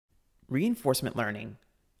Reinforcement learning,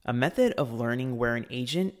 a method of learning where an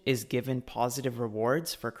agent is given positive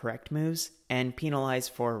rewards for correct moves and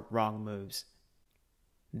penalized for wrong moves.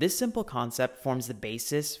 This simple concept forms the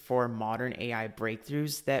basis for modern AI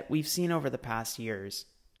breakthroughs that we've seen over the past years.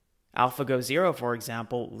 AlphaGo Zero, for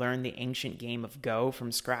example, learned the ancient game of Go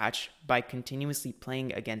from scratch by continuously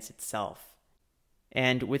playing against itself.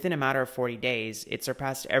 And within a matter of 40 days, it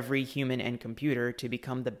surpassed every human and computer to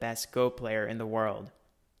become the best Go player in the world.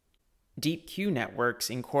 Deep Q networks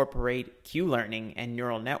incorporate Q learning and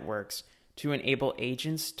neural networks to enable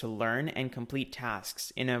agents to learn and complete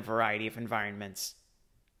tasks in a variety of environments.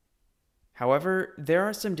 However, there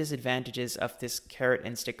are some disadvantages of this carrot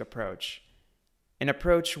and stick approach, an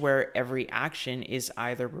approach where every action is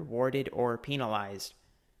either rewarded or penalized.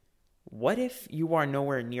 What if you are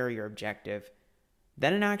nowhere near your objective?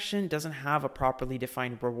 Then an action doesn't have a properly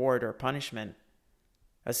defined reward or punishment.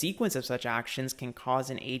 A sequence of such actions can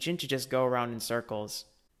cause an agent to just go around in circles.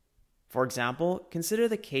 For example, consider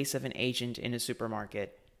the case of an agent in a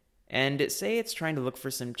supermarket, and say it's trying to look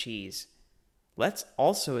for some cheese. Let's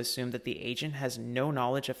also assume that the agent has no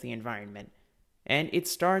knowledge of the environment, and it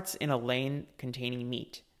starts in a lane containing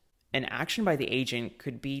meat. An action by the agent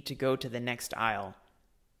could be to go to the next aisle.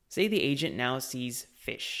 Say the agent now sees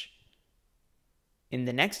fish. In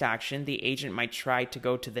the next action, the agent might try to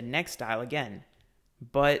go to the next aisle again.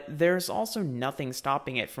 But there's also nothing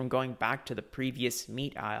stopping it from going back to the previous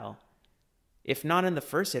meat aisle. If not in the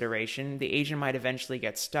first iteration, the agent might eventually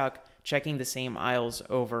get stuck checking the same aisles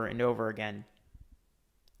over and over again.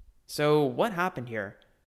 So what happened here?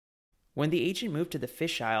 When the agent moved to the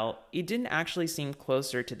fish aisle, it didn't actually seem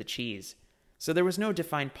closer to the cheese, so there was no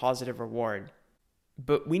defined positive reward.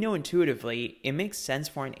 But we know intuitively it makes sense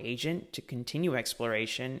for an agent to continue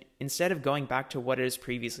exploration instead of going back to what it has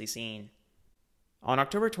previously seen. On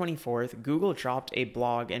October 24th, Google dropped a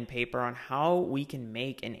blog and paper on how we can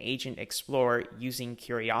make an agent explore using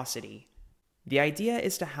curiosity. The idea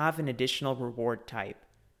is to have an additional reward type.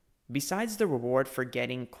 Besides the reward for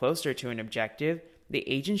getting closer to an objective, the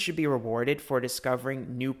agent should be rewarded for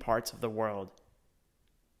discovering new parts of the world.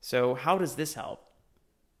 So how does this help?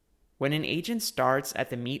 When an agent starts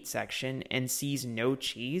at the meat section and sees no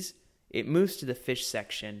cheese, it moves to the fish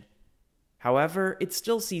section. However, it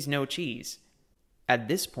still sees no cheese. At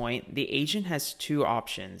this point, the agent has two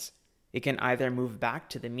options. It can either move back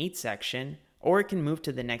to the meat section, or it can move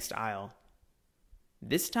to the next aisle.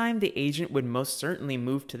 This time, the agent would most certainly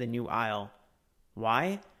move to the new aisle.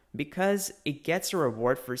 Why? Because it gets a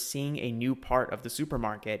reward for seeing a new part of the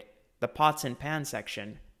supermarket, the pots and pans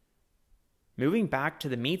section. Moving back to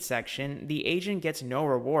the meat section, the agent gets no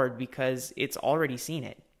reward because it's already seen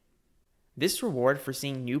it. This reward for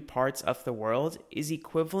seeing new parts of the world is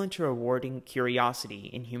equivalent to rewarding curiosity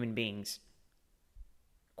in human beings.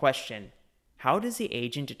 Question: how does the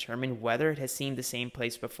agent determine whether it has seen the same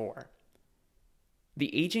place before?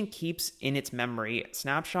 The agent keeps in its memory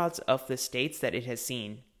snapshots of the states that it has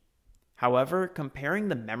seen. However, comparing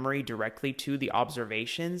the memory directly to the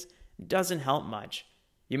observations doesn't help much.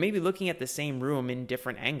 You may be looking at the same room in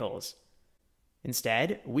different angles.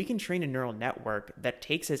 Instead, we can train a neural network that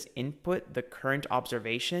takes as input the current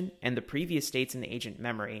observation and the previous states in the agent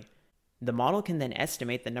memory. The model can then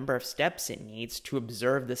estimate the number of steps it needs to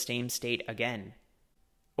observe the same state again.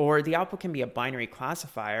 Or the output can be a binary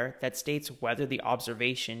classifier that states whether the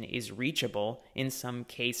observation is reachable in some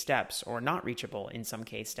k steps or not reachable in some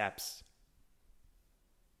k steps.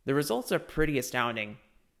 The results are pretty astounding.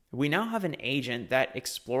 We now have an agent that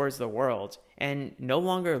explores the world and no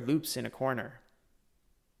longer loops in a corner.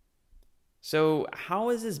 So how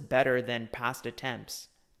is this better than past attempts?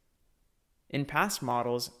 In past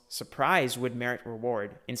models, surprise would merit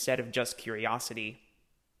reward instead of just curiosity.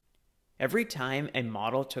 Every time a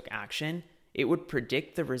model took action, it would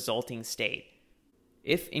predict the resulting state.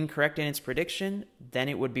 If incorrect in its prediction, then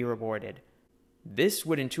it would be rewarded. This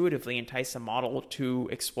would intuitively entice a model to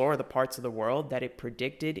explore the parts of the world that it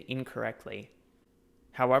predicted incorrectly.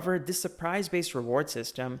 However, this surprise-based reward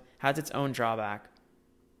system has its own drawback.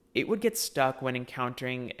 It would get stuck when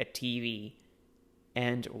encountering a TV.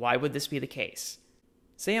 And why would this be the case?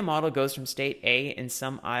 Say a model goes from state A in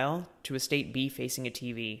some aisle to a state B facing a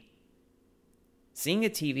TV. Seeing a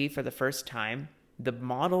TV for the first time, the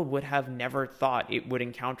model would have never thought it would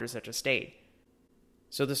encounter such a state.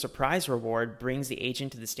 So the surprise reward brings the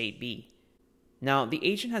agent to the state B. Now, the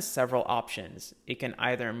agent has several options. It can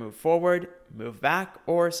either move forward, move back,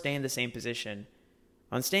 or stay in the same position.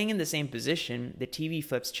 On staying in the same position, the TV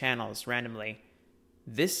flips channels randomly.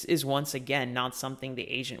 This is once again not something the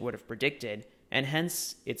agent would have predicted, and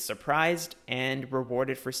hence it's surprised and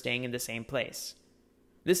rewarded for staying in the same place.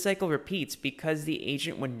 This cycle repeats because the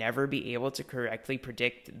agent would never be able to correctly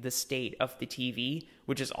predict the state of the TV,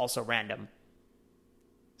 which is also random.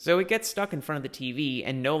 So it gets stuck in front of the TV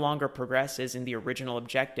and no longer progresses in the original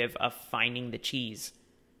objective of finding the cheese.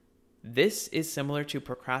 This is similar to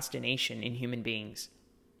procrastination in human beings.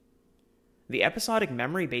 The episodic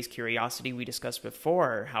memory-based curiosity we discussed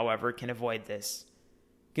before, however, can avoid this.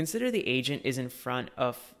 Consider the agent is in front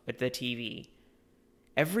of the TV.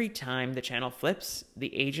 Every time the channel flips,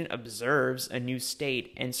 the agent observes a new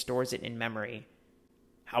state and stores it in memory.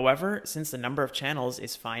 However, since the number of channels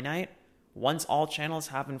is finite, once all channels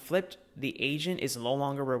have been flipped, the agent is no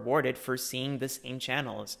longer rewarded for seeing the same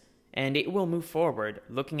channels, and it will move forward,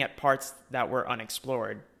 looking at parts that were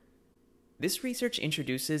unexplored. This research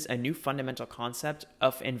introduces a new fundamental concept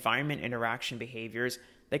of environment interaction behaviors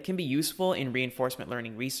that can be useful in reinforcement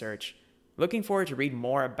learning research. Looking forward to read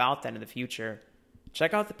more about that in the future.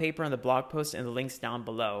 Check out the paper on the blog post and the links down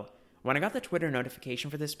below. When I got the Twitter notification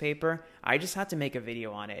for this paper, I just had to make a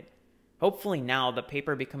video on it. Hopefully now the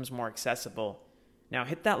paper becomes more accessible. Now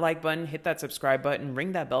hit that like button, hit that subscribe button,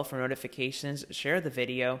 ring that bell for notifications, share the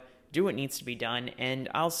video, do what needs to be done, and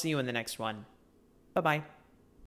I'll see you in the next one. Bye-bye.